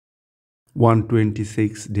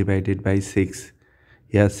126 divided by 6.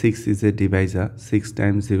 Here 6 is a divisor. 6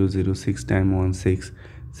 times 0, 0, 6 times 1, 6,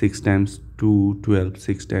 6 times 2, 12,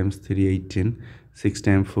 6 times 3, 18, 6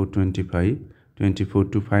 times 4, 25, 24.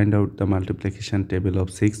 To find out the multiplication table of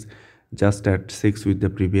 6, just add 6 with the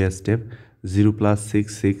previous step. 0 plus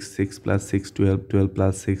 6, 6, 6 plus 6, 12, 12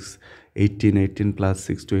 plus 6, 18, 18 plus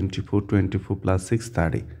 6, 24, 24 plus 6,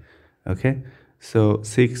 30. Okay, so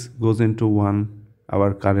 6 goes into 1.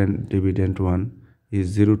 Our current dividend 1 is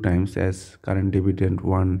 0 times, as current dividend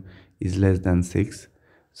 1 is less than 6.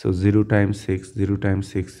 So 0 times 6, 0 times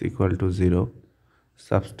 6 equal to 0.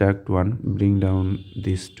 Subtract 1, bring down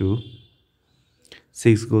these 2.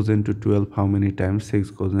 6 goes into 12 how many times? 6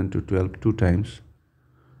 goes into 12 2 times.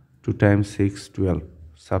 2 times 6, 12.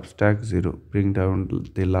 Subtract 0, bring down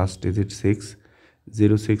the last digit 6.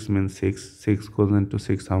 0, 6 means 6. 6 goes into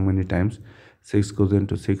 6 how many times? 6 goes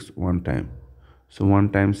into 6 one time. So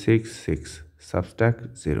 1 times 6, 6.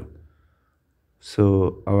 Subtract 0.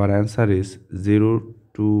 So our answer is 0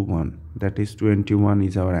 to 1. That is 21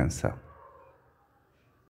 is our answer.